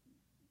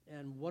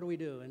what do we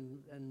do?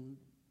 And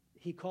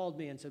he called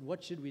me and said,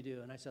 what should we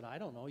do? And I said, I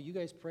don't know. You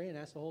guys pray and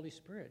ask the Holy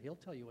Spirit. He'll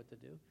tell you what to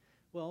do.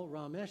 Well,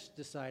 Ramesh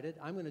decided,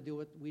 I'm going to do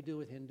what we do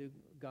with Hindu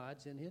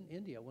gods in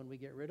India. When we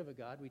get rid of a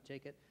god, we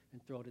take it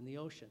and throw it in the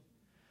ocean.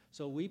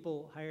 So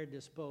Weeple hired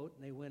this boat,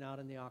 and they went out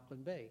in the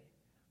Auckland Bay.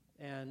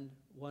 And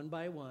one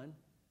by one,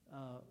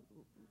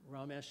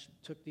 Ramesh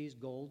took these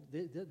gold.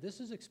 This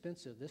is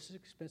expensive. This is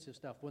expensive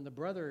stuff. When the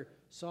brother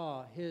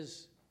saw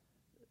his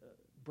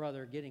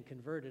brother getting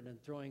converted and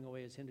throwing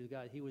away his Hindu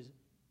god, he was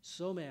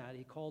so mad.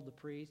 He called the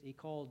priest. He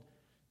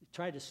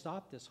tried to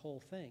stop this whole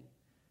thing.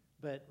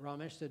 But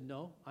Ramesh said,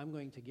 no, I'm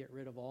going to get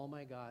rid of all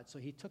my gods. So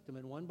he took them,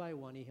 and one by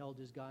one, he held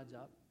his gods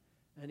up.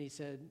 And he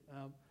said,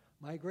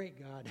 my great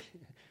God,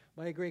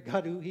 my great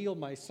God who healed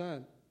my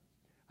son,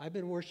 I've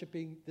been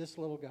worshiping this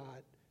little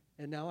god,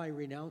 and now I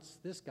renounce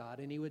this god.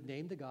 And he would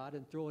name the god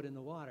and throw it in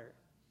the water.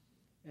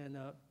 And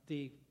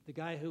the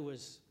guy who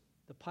was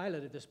the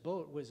pilot of this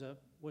boat was a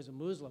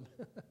Muslim.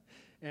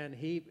 And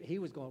he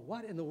was going,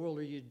 what in the world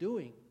are you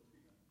doing?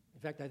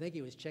 In fact, I think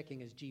he was checking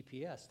his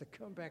GPS to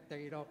come back there,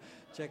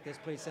 check this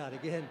place out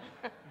again.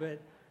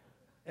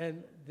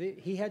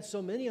 He had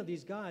so many of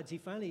these gods, he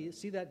finally,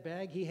 see that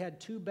bag? He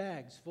had 2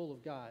 bags full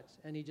of gods,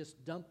 and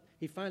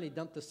he finally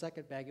dumped the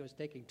second bag. It was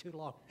taking too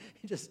long.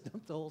 He just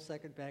dumped the whole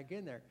second bag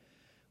in there.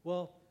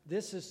 Well,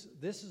 this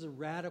is a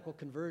radical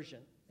conversion.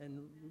 And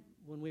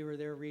when we were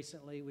there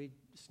recently, we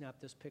snapped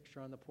this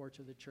picture on the porch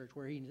of the church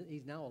where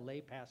he's now a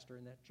lay pastor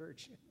in that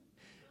church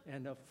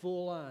and a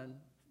full-on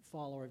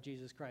follower of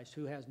Jesus Christ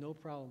who has no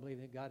problem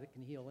believing that God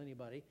can heal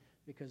anybody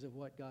because of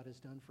what God has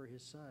done for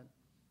his son.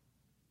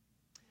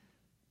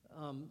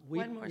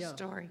 One more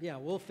story. Yeah,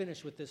 we'll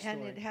finish with this story.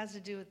 And it has to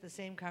do with the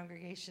same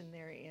congregation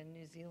there in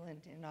New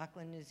Zealand, in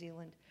Auckland, New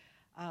Zealand.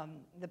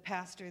 The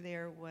pastor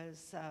there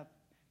was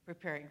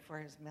preparing for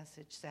his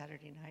message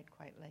Saturday night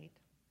quite late,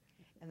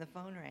 and the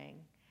phone rang,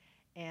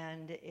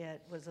 and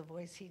it was a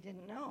voice he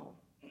didn't know.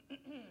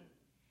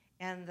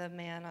 And the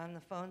man on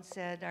the phone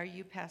said, are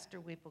you Pastor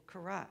Weeple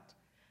Karat?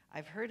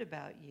 I've heard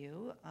about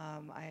you.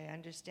 I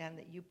understand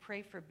that you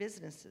pray for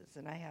businesses,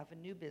 and I have a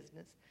new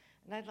business,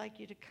 and I'd like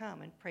you to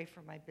come and pray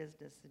for my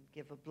business and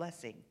give a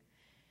blessing.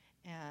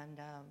 And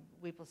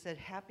Weeple said,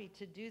 happy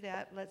to do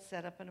that. Let's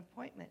set up an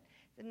appointment.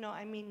 He said, no,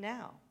 I mean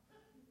now.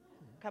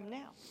 Come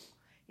now.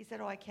 He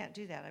said, oh, I can't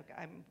do that.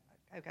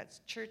 I've got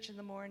church in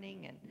the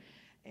morning. And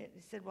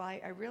he said, well,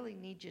 I really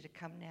need you to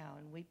come now.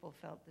 And Weeple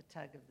felt the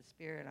tug of the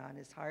Spirit on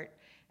his heart.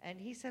 And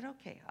he said,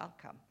 okay, I'll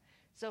come.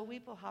 So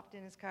Weeple hopped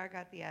in his car,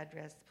 got the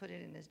address, put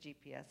it in his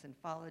GPS, and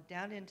followed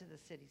down into the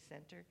city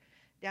center,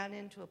 down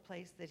into a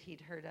place that he'd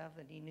heard of,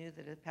 and he knew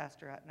that a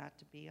pastor ought not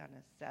to be on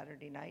a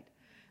Saturday night.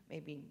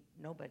 Maybe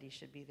nobody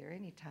should be there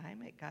any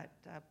time. It got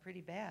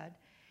pretty bad.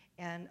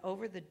 And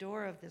over the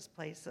door of this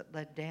place that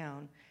led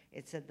down,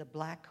 it said the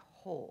Black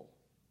Hole.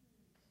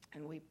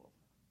 And Weeple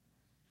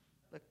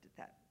looked at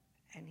that,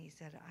 and he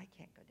said, I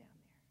can't go down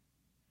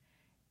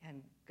there.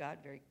 And God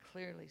very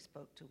clearly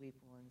spoke to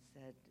Weeple and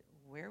said,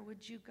 where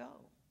would you go?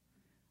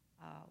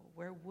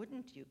 Where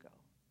wouldn't you go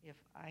if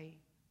I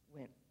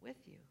went with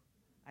you?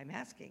 I'm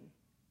asking.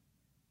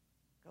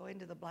 Go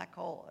into the black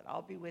hole, and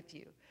I'll be with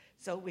you.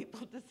 So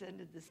Weeple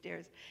descended the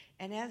stairs.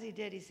 And as he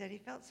did, he said he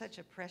felt such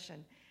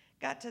oppression.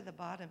 Got to the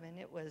bottom, and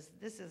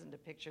this isn't a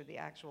picture of the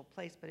actual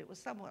place, but it was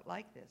somewhat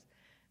like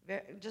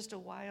this. Just a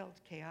wild,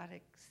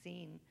 chaotic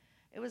scene.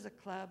 It was a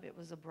club, it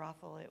was a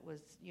brothel, it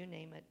was, you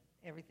name it,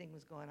 everything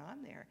was going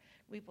on there.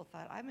 Weeple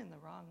thought, I'm in the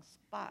wrong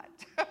spot.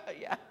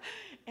 Yeah.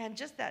 And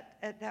just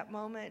at that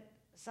moment,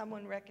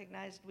 someone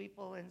recognized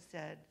Weeple and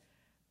said,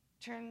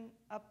 turn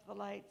up the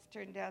lights,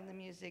 turn down the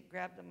music,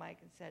 grabbed the mic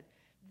and said,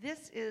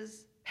 this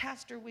is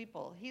Pastor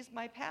Weeple. He's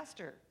my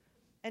pastor,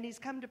 and he's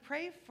come to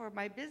pray for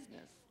my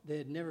business. They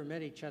had never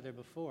met each other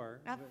before.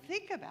 Now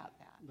think about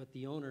that. But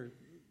the owner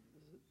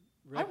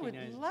I would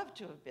recognized. love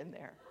to have been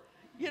there.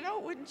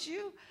 Wouldn't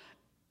you?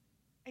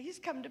 He's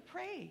come to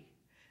pray.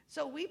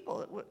 So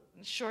Weeple,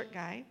 short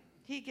guy,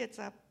 he gets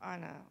up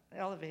on an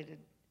elevated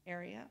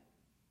area.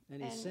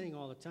 And he's saying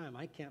all the time,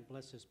 I can't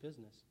bless this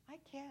business. I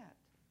can't.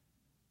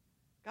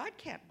 God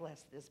can't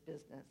bless this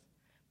business,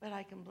 but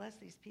I can bless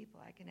these people.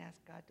 I can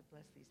ask God to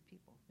bless these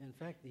people. In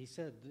fact, he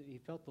said he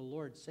felt the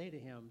Lord say to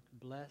him,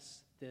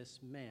 bless this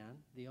man,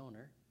 the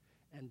owner,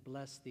 and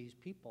bless these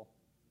people.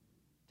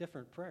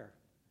 Different prayer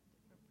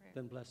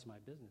than bless my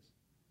business.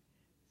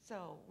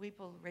 So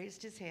Weeple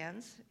raised his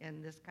hands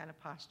in this kind of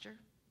posture.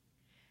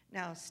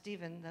 Now,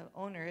 Stephen, the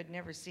owner, had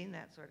never seen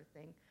that sort of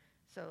thing.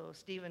 So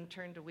Stephen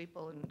turned to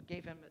Weeple and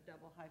gave him a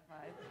double high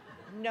five.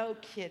 No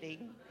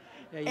kidding.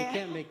 Yeah, you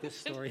can't make this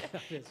story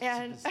up.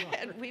 And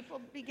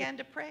Weeple began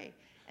to pray.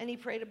 And he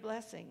prayed a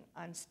blessing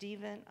on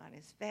Stephen, on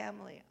his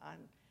family, on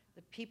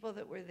the people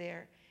that were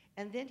there.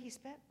 And then he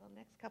spent the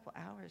next couple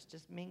hours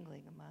just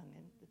mingling among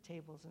the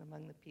tables and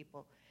among the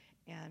people.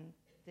 And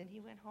then he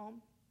went home,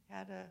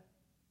 had a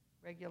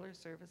regular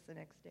service the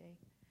next day.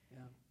 Yeah.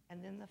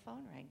 And then the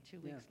phone rang 2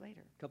 weeks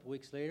later. A couple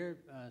weeks later,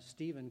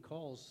 Stephen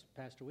calls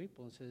Pastor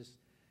Weeple and says,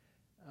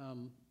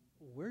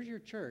 where's your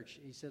church?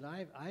 He said,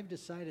 I've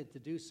decided to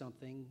do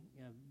something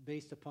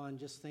based upon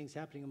just things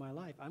happening in my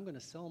life. I'm going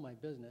to sell my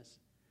business,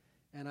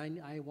 and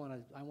I want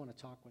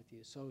to talk with you.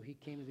 So he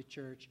came to the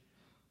church,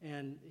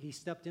 and he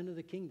stepped into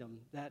the kingdom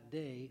that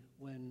day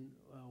when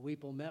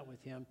Weeple met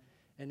with him,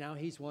 and now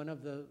he's one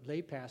of the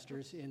lay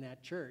pastors in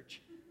that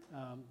church.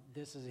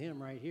 This is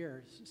him right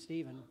here,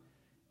 Stephen,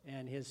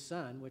 and his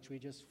son, which we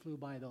just flew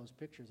by those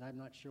pictures. I'm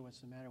not sure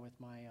what's the matter with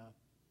my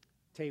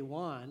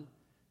Taiwan.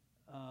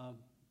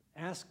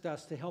 Asked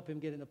us to help him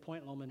get into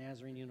Point Loma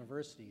Nazarene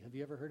University. Have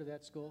you ever heard of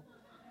that school?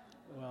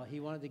 Well,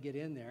 he wanted to get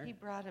in there. He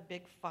brought a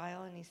big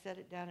file and he set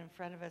it down in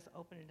front of us,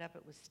 opened it up.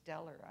 It was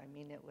stellar. I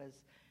mean, it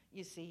was,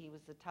 you see, he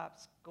was the top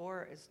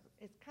scorer.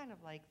 It's kind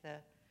of like the,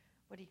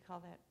 what do you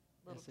call that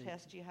little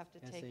test you have to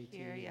take SAT,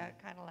 here? Yeah,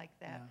 kind of like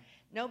that.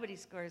 Nobody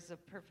scores a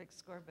perfect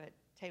score, but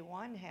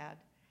Taiwan had.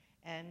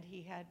 And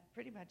he had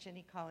pretty much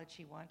any college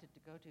he wanted to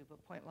go to,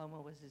 but Point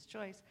Loma was his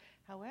choice.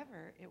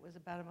 However, it was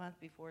about a month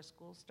before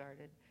school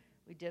started.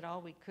 We did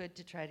all we could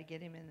to try to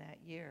get him in that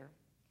year,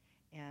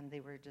 and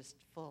they were just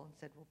full and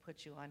said, we'll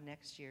put you on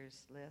next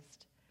year's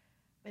list.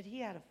 But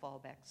he had a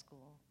fallback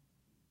school.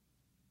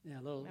 Yeah,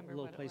 a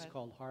little place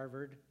called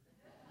Harvard.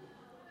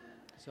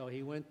 So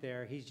he went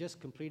there. He's just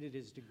completed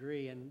his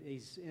degree, and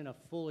he's in a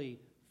fully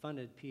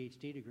funded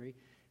PhD degree.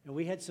 And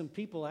we had some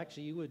people,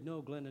 actually, you would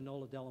know Glenn and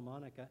Nola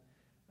Delamonica.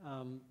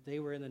 They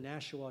were in the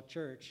Nashua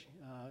Church.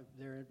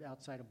 They're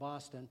outside of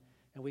Boston.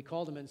 And we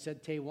called them and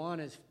said, Taiwan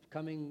is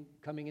coming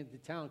into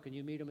town. Can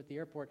you meet them at the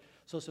airport?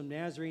 So some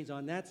Nazarenes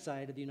on that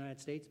side of the United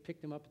States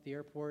picked him up at the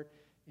airport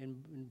and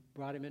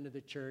brought him into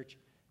the church.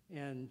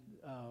 And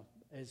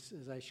as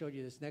I showed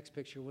you this next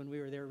picture, when we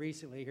were there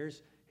recently,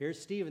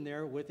 here's Stephen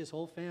there with his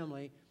whole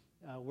family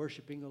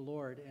worshiping the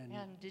Lord.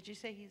 And did you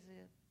say he's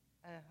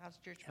a house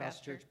church pastor? House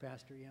church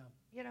pastor, yeah.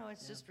 You know,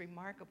 it's just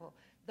remarkable.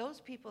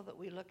 Those people that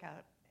we look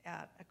at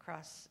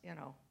across,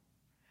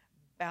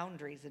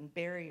 boundaries and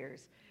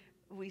barriers,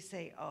 we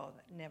say, oh,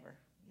 never,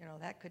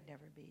 that could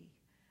never be.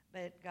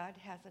 But God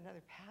has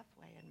another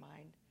pathway in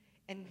mind,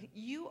 and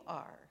you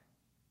are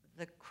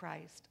the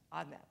Christ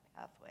on that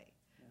pathway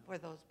for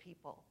those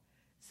people.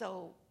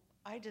 So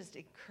I just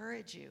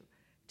encourage you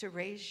to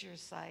raise your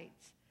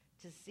sights,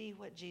 to see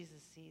what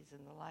Jesus sees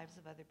in the lives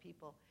of other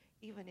people,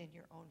 even in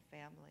your own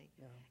family,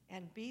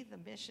 and be the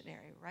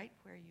missionary right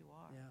where you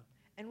are. Yeah.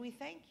 And we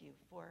thank you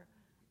for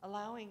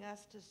allowing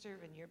us to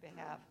serve in your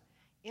behalf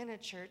in a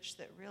church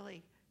that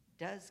really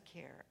does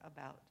care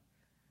about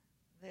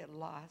the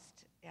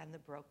lost and the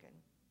broken.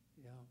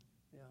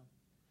 Yeah.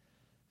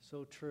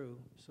 So true.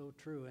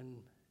 And,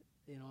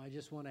 I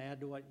just want to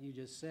add to what you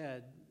just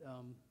said.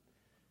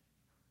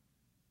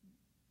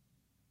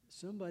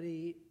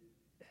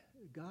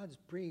 God's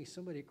bringing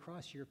somebody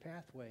across your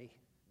pathway.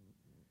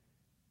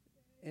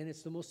 And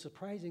it's the most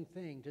surprising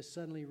thing to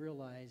suddenly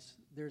realize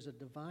there's a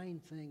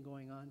divine thing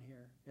going on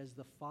here, as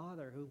the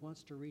Father who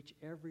wants to reach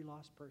every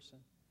lost person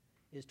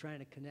is trying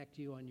to connect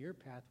you on your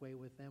pathway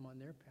with them on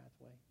their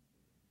pathway.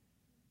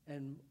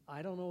 And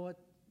I don't know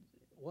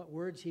what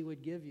words he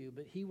would give you,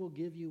 but he will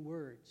give you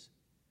words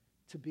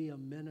to be a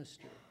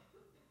minister,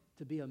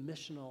 to be a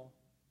missional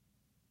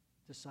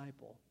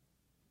disciple,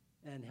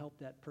 and help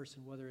that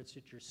person, whether it's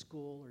at your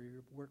school or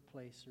your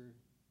workplace or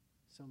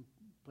some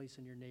place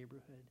in your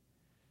neighborhood.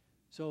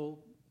 So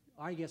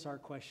I guess our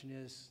question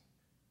is,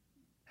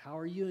 how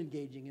are you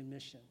engaging in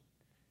mission?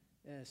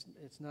 And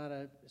it's not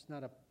a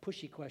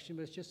pushy question,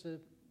 but it's just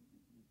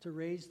to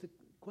raise the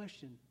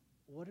question: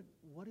 what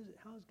is it?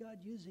 How is God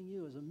using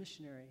you as a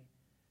missionary?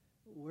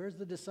 Where's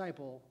the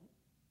disciple?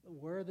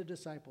 Where are the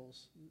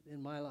disciples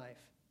in my life?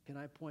 Can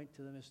I point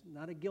to them? It's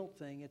not a guilt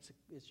thing.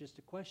 It's just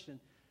a question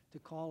to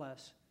call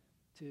us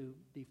to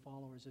be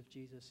followers of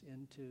Jesus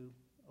into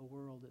a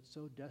world that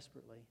so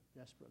desperately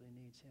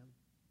needs him.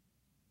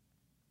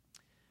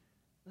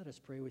 Let us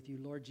pray with you.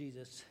 Lord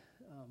Jesus,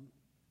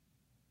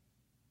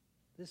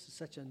 this is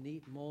such a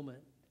neat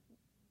moment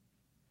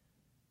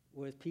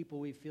with people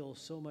we feel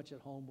so much at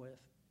home with,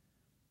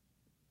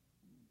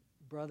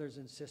 brothers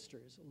and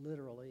sisters,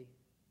 literally,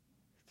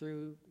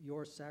 through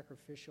your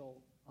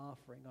sacrificial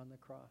offering on the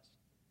cross.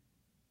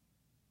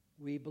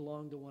 We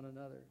belong to one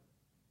another.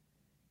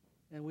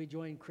 And we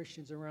join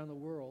Christians around the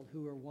world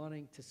who are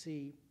wanting to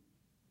see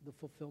the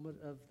fulfillment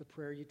of the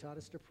prayer you taught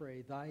us to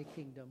pray: Thy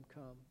kingdom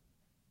come.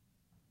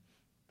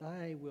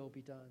 Thy will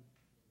be done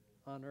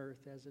on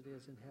earth as it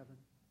is in heaven.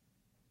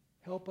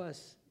 Help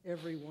us,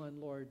 everyone,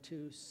 Lord,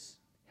 to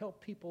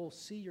help people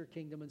see your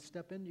kingdom and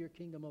step into your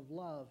kingdom of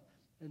love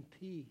and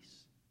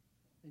peace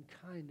and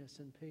kindness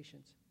and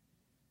patience.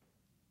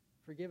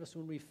 Forgive us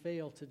when we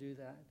fail to do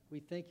that. We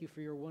thank you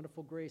for your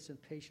wonderful grace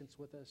and patience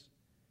with us.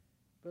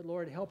 But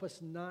Lord, help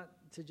us not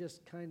to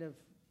just kind of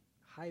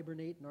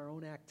hibernate in our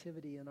own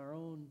activity and our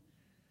own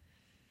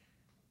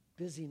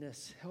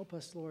busyness. Help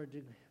us, Lord,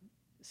 to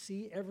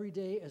see every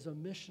day as a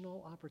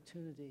missional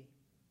opportunity,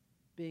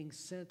 being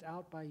sent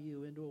out by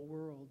you into a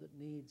world that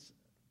needs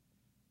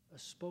a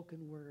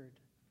spoken word,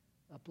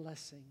 a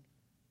blessing,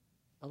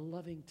 a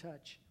loving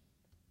touch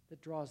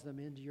that draws them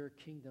into your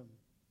kingdom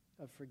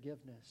of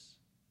forgiveness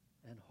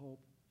and hope.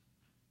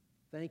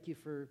 Thank you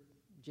for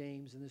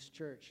James and this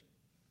church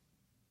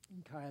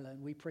and Kyla,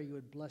 and we pray you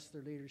would bless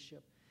their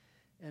leadership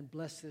and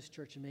bless this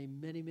church, and may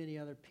many, many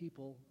other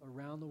people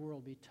around the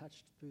world be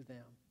touched through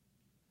them.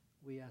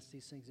 We ask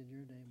these things in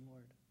your name,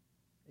 Lord.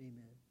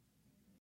 Amen.